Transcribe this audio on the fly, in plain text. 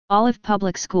Olive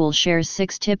Public School shares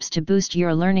 6 tips to boost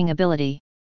your learning ability.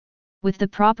 With the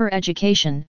proper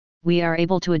education, we are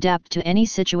able to adapt to any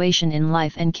situation in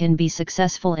life and can be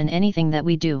successful in anything that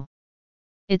we do.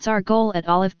 It's our goal at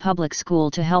Olive Public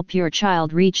School to help your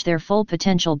child reach their full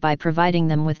potential by providing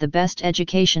them with the best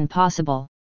education possible.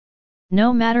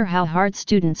 No matter how hard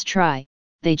students try,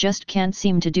 they just can't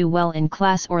seem to do well in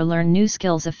class or learn new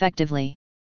skills effectively.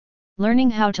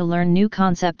 Learning how to learn new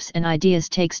concepts and ideas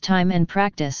takes time and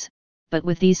practice, but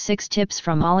with these 6 tips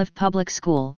from Olive Public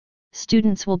School,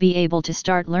 students will be able to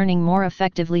start learning more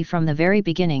effectively from the very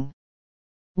beginning.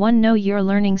 1. Know your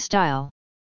learning style.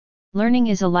 Learning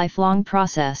is a lifelong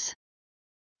process.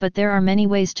 But there are many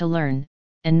ways to learn,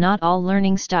 and not all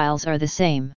learning styles are the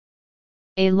same.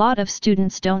 A lot of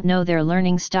students don't know their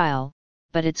learning style,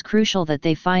 but it's crucial that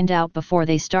they find out before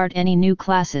they start any new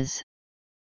classes.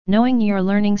 Knowing your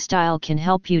learning style can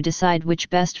help you decide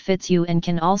which best fits you and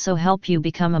can also help you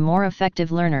become a more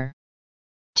effective learner.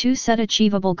 2. Set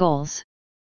achievable goals.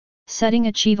 Setting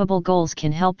achievable goals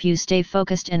can help you stay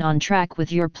focused and on track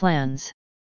with your plans.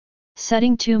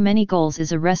 Setting too many goals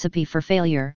is a recipe for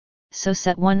failure, so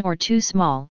set 1 or 2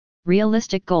 small,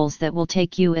 realistic goals that will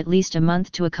take you at least a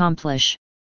month to accomplish.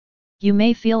 You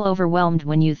may feel overwhelmed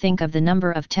when you think of the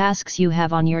number of tasks you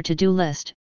have on your to-do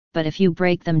list, but if you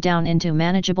break them down into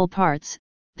manageable parts,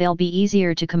 they'll be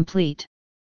easier to complete.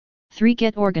 3.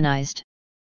 Get organized.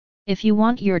 If you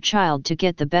want your child to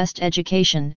get the best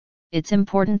education, it's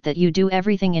important that you do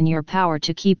everything in your power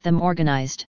to keep them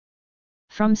organized.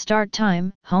 From start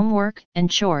time, homework, and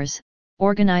chores,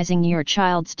 organizing your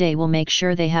child's day will make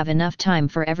sure they have enough time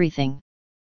for everything.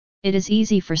 It is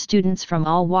easy for students from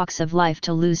all walks of life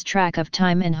to lose track of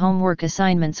time and homework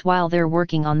assignments while they're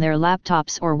working on their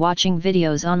laptops or watching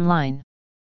videos online.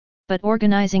 But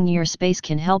organizing your space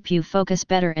can help you focus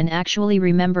better and actually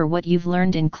remember what you've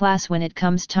learned in class when it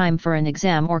comes time for an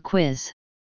exam or quiz.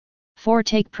 4.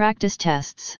 Take practice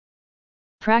tests.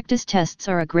 Practice tests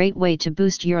are a great way to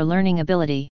boost your learning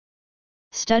ability.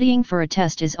 Studying for a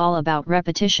test is all about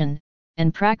repetition,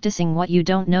 and practicing what you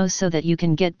don't know so that you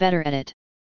can get better at it.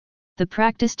 The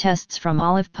practice tests from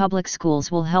Olive Public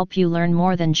Schools will help you learn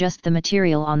more than just the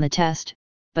material on the test,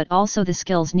 but also the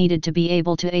skills needed to be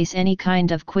able to ace any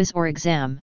kind of quiz or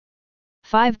exam.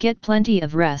 5. Get plenty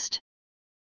of rest.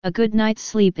 A good night's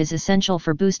sleep is essential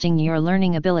for boosting your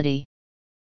learning ability.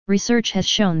 Research has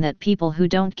shown that people who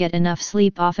don't get enough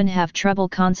sleep often have trouble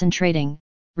concentrating,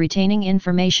 retaining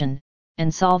information,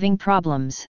 and solving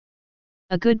problems.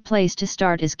 A good place to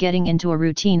start is getting into a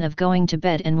routine of going to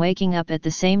bed and waking up at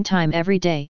the same time every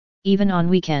day, even on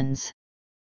weekends.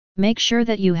 Make sure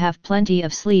that you have plenty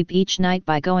of sleep each night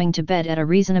by going to bed at a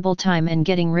reasonable time and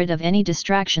getting rid of any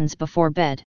distractions before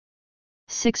bed.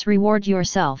 6. Reward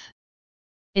yourself.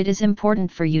 It is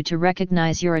important for you to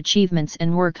recognize your achievements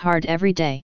and work hard every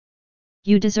day.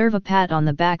 You deserve a pat on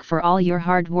the back for all your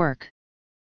hard work.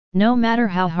 No matter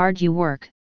how hard you work,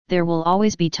 there will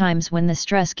always be times when the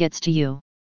stress gets to you.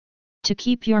 To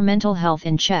keep your mental health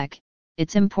in check,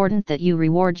 it's important that you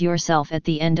reward yourself at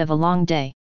the end of a long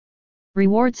day.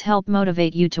 Rewards help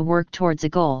motivate you to work towards a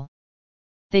goal.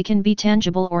 They can be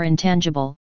tangible or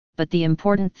intangible, but the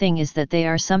important thing is that they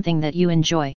are something that you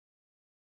enjoy.